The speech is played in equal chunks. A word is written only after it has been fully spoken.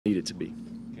needed to be.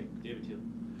 Okay, David Teal.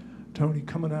 Tony,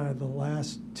 coming out of the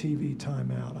last TV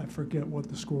timeout, I forget what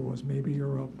the score was. Maybe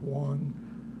you're up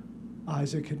 1.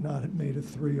 Isaac had not made a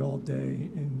 3 all day,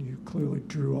 and you clearly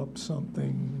drew up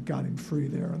something, got him free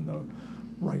there in the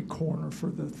right corner for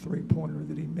the 3-pointer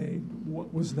that he made.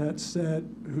 What was that set?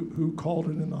 Who called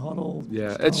it in the huddle?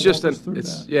 Yeah, it's just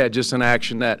an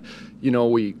action that,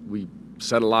 we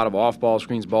set a lot of off-ball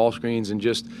screens, ball screens, and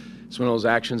just it's one of those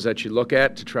actions that you look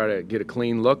at to try to get a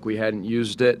clean look. We hadn't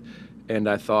used it, and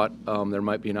I thought there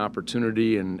might be an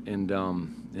opportunity, and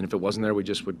if it wasn't there, we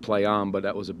just would play on. But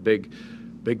that was a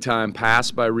big-time pass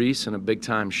by Reese and a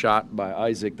big-time shot by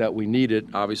Isaac that we needed,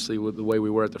 obviously, with the way we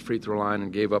were at the free throw line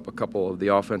and gave up a couple of the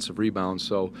offensive rebounds.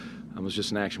 So it was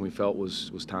just an action we felt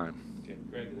was time. Okay,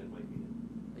 Greg, and then Mike.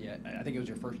 Yeah, I think it was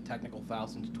your first technical foul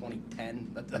since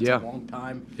 2010. That's Yeah. a long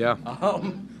time. Yeah.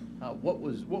 What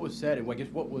was said, and I guess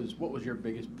what was your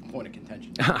biggest point of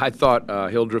contention? I thought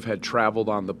Hildreth had traveled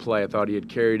on the play. I thought he had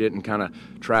carried it and kind of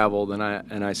traveled, and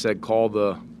I said, call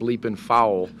the bleeping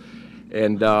foul.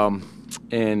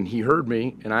 And he heard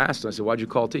me, and I asked him, I said, why'd you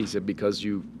call T? He said, because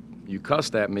you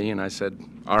cussed at me. And I said,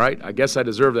 all right, I guess I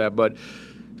deserve that. But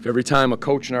if every time a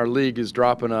coach in our league is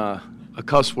dropping a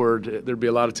cuss word, there'd be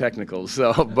a lot of technicals.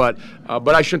 So, but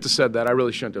I shouldn't have said that. I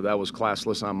really shouldn't have. That was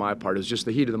classless on my part. It was just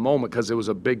the heat of the moment because it was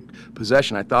a big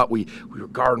possession. I thought we were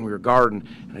guarding,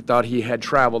 and I thought he had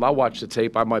traveled. I watched the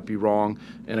tape. I might be wrong.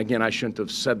 And, again, I shouldn't have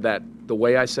said that the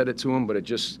way I said it to him, but it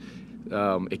just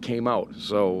it came out.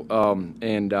 So,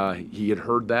 he had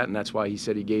heard that, and that's why he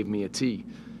said he gave me a T.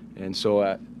 And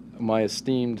so my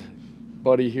esteemed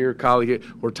buddy here, colleague here,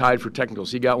 we're tied for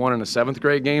technicals. He got one in a 7th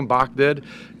grade game, Bach did,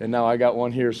 and now I got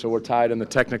one here, so we're tied in the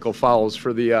technical fouls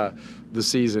for the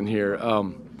season here.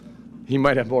 He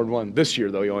might have more than one this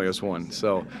year, though. He only has one.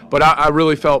 So, but I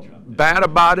really felt bad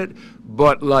about it,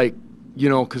 but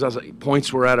because I was like,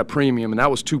 points were at a premium, and that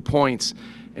was 2 points.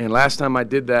 And last time I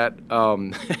did that,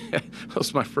 that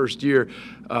was my first year.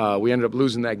 We ended up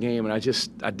losing that game, and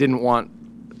I didn't want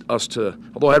us to,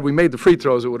 although had we made the free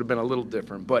throws, it would have been a little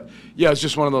different. But, yeah, it's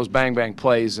just one of those bang-bang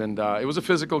plays, and it was a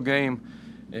physical game.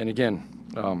 And, again,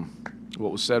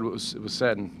 what was said was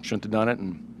said, and shouldn't have done it.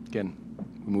 And, again,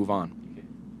 we move on.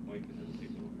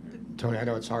 Tony, I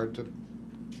know it's hard to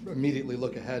immediately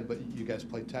look ahead, but you guys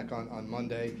play Tech on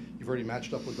Monday. You've already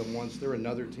matched up with them once. They're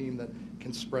another team that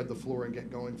can spread the floor and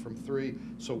get going from 3.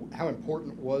 So how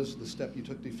important was the step you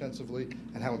took defensively,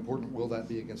 and how important will that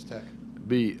be against Tech?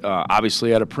 Be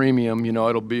obviously at a premium.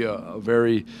 It'll be a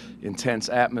very intense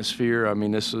atmosphere. I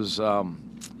mean, this is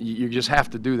you just have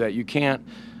to do that. You can't.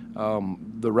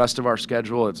 The rest of our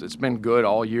schedule, it's been good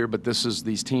all year, but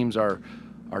these teams are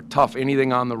tough.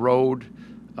 Anything on the road,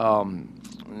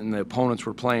 and the opponents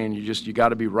we're playing, you got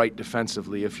to be right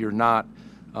defensively. If you're not,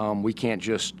 we can't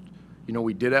just.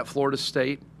 We did at Florida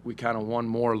State. We kind of won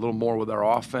a little more with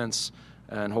our offense.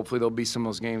 And hopefully there'll be some of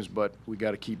those games, but we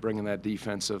got to keep bringing that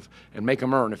defensive and make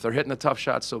them earn. If they're hitting a tough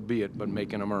shot, so be it, but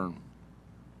making them earn.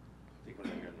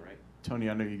 Tony,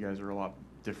 I know you guys are a lot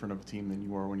different of a team than you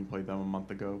were when you played them a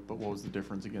month ago, but what was the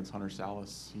difference against Hunter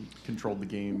Salas? He controlled the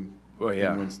game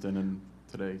in Winston and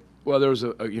today. Well, there was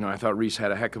I thought Reese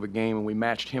had a heck of a game, and we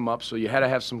matched him up. So you had to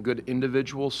have some good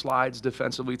individual slides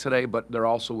defensively today, but there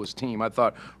also was team. I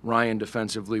thought Ryan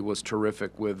defensively was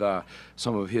terrific with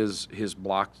some of his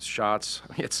blocked shots.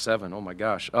 He had 7. Oh my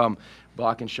gosh,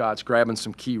 blocking shots, grabbing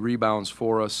some key rebounds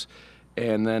for us,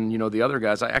 and then the other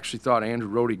guys. I actually thought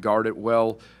Andrew Rohde guarded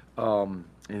well,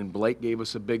 and Blake gave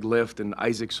us a big lift, and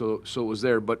Isaac. So it was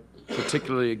there, but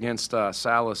particularly against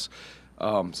Salas. Is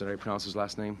that how you pronounce his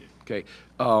last name? Okay.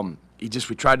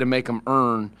 We tried to make him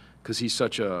earn because he's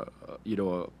such a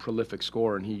prolific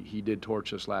scorer, and he did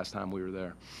torch us last time we were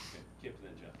there.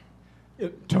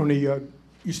 Tony,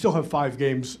 you still have 5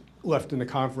 games left in the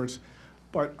conference,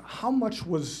 but how much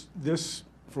was this,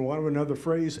 for want of another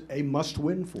phrase, a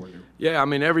must-win for you? Yeah, I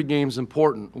mean, every game's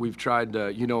important. We've tried to,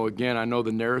 again, I know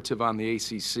the narrative on the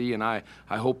ACC, and I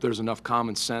hope there's enough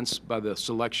common sense by the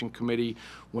selection committee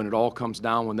when it all comes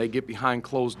down, when they get behind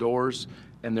closed doors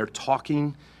and they're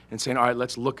talking and saying, all right,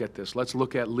 let's look at this. Let's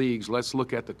look at leagues. Let's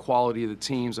look at the quality of the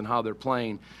teams and how they're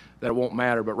playing. That it won't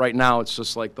matter. But right now it's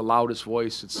just like the loudest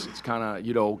voice. It's kind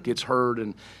of, gets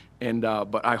heard.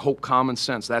 But I hope common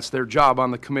sense. That's their job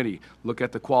on the committee. Look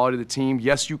at the quality of the team.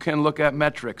 Yes, you can look at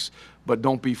metrics, but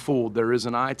don't be fooled. There is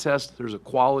an eye test. There's a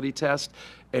quality test.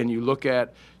 And you look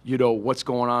at, what's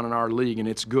going on in our league, and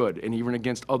it's good. And even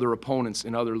against other opponents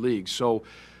in other leagues. So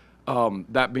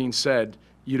that being said,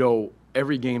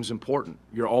 every game's important.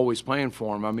 You're always playing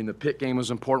for them. I mean, the Pitt game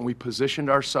was important. We positioned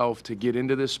ourselves to get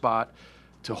into this spot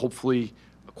to hopefully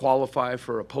qualify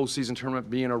for a postseason tournament,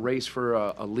 be in a race for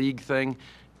a league thing.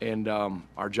 And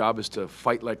our job is to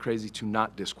fight like crazy to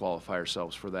not disqualify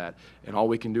ourselves for that. And all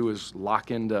we can do is lock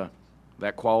into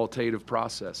that qualitative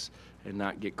process and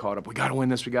not get caught up. We got to win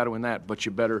this, we got to win that. But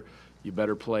you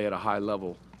better play at a high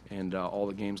level. And all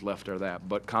the games left are that.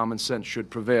 But common sense should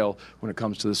prevail when it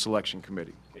comes to the selection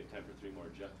committee. Okay, time for 3 more.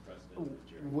 Jeff, President,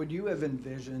 Jerry. Would you have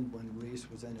envisioned when Reese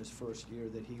was in his first year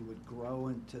that he would grow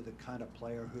into the kind of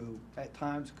player who at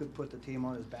times could put the team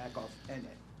on his back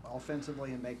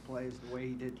offensively and make plays the way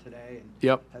he did today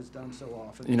and has done so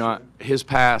often? You know, his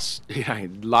pass, a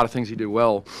lot of things he did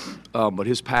well, but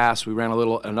his pass, we ran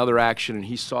another action, and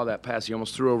he saw that pass. He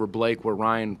almost threw over Blake where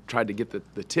Ryan tried to get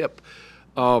the tip.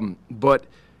 But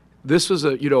this was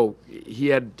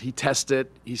he tested,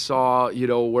 he saw,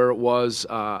 where it was.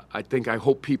 I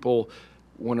hope people,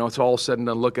 when it's all said and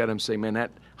done, look at him and say, man,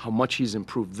 how much he's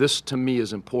improved. This, to me,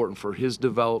 is important for his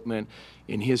development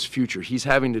in his future. He's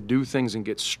having to do things and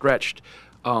get stretched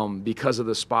because of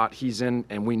the spot he's in,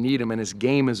 and we need him, and his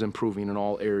game is improving in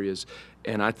all areas.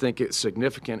 And I think it's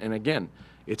significant. And again,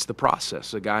 it's the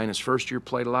process. The guy in his first year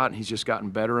played a lot, and he's just gotten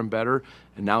better and better,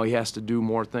 and now he has to do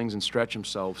more things and stretch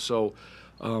himself. So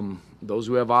those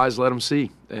who have eyes, let him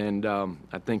see. And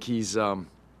I think he's,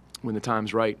 when the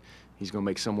time's right, he's going to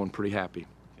make someone pretty happy.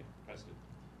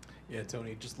 Yeah,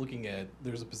 Tony, just looking at,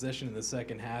 there's a possession in the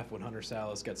second half when Hunter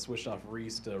Salas got switched off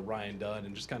Reese to Ryan Dunn,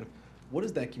 and just kind of, what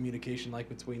is that communication like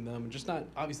between them? And just not,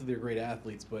 obviously they're great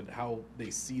athletes, but how they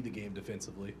see the game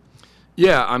defensively.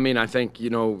 Yeah, I mean, I think,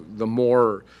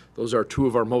 those are 2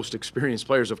 of our most experienced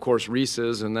players. Of course, Reese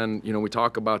is, and then, we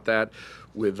talk about that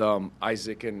with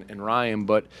Isaac and Ryan,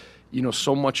 but,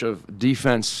 so much of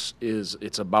defense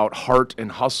it's about heart and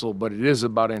hustle, but it is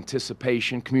about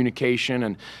anticipation,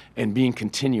 communication, and being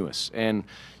continuous. And,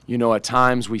 at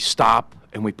times we stop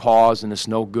and we pause, and it's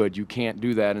no good. You can't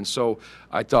do that. And so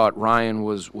I thought Ryan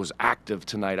was active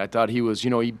tonight. I thought he was,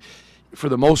 for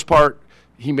the most part,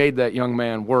 he made that young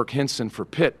man work, Hinson, for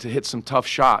Pitt to hit some tough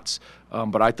shots.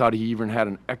 But I thought he even had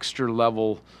an extra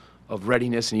level of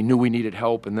readiness, and he knew we needed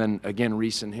help. And then, again,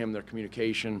 Reese and him, their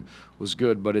communication was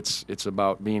good. But it's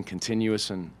about being continuous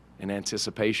and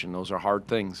anticipation. Those are hard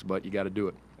things, but you got to do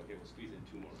it. Okay, we'll squeeze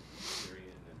in 2 more. Jerry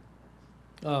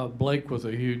and then. Blake was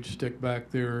a huge stick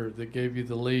back there that gave you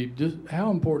the lead. Just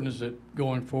how important is it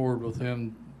going forward with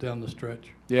him down the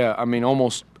stretch? Yeah, I mean,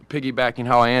 almost piggybacking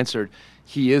how I answered,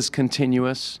 he is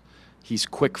continuous. He's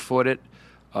quick-footed.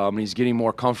 He's getting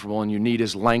more comfortable, and you need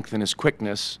his length and his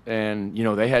quickness. And,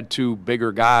 they had 2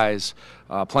 bigger guys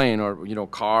playing, or,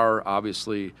 Carr,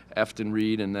 obviously, Efton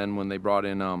Reed, and then when they brought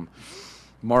in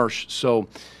Marsh. So,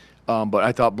 but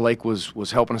I thought Blake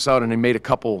was helping us out, and he made a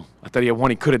couple. I thought he had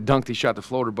one he could have dunked. He shot the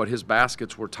floater, but his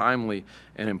baskets were timely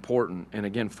and important. And,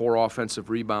 again, 4 offensive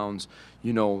rebounds.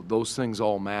 Those things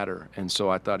all matter. And so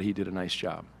I thought he did a nice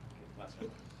job.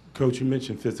 Coach, you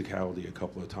mentioned physicality a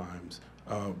couple of times.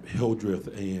 Hildreth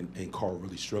and Carr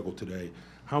really struggled today.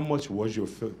 How much was your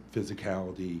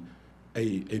physicality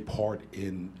a part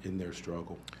in their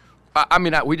struggle? I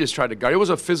mean, we just tried to guard. It was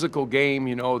a physical game.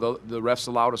 The refs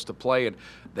allowed us to play, and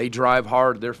they drive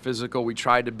hard. They're physical. We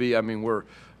tried to be. I mean,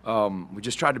 we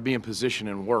just tried to be in position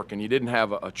and work, and you didn't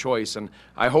have a choice. And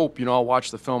I hope, I'll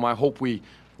watch the film. I hope we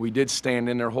did stand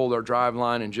in there, hold our drive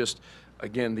line, and just,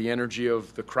 again, the energy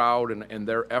of the crowd and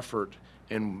their effort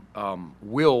and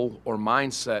will or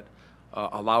mindset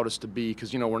allowed us to be,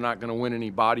 because we're not going to win any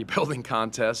bodybuilding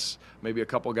contests. Maybe a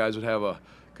couple guys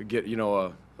could get a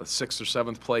 6th or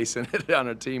 7th place in it on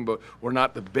a team, but we're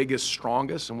not the biggest,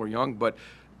 strongest, and we're young. But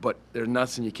there's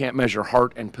nothing, you can't measure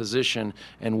heart and position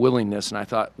and willingness. And I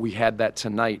thought we had that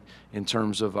tonight in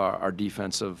terms of our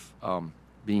defensive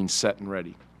being set and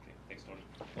ready. Okay, thanks, Tony.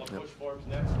 Well, Coach Forbes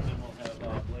next, and then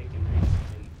we'll have Blake.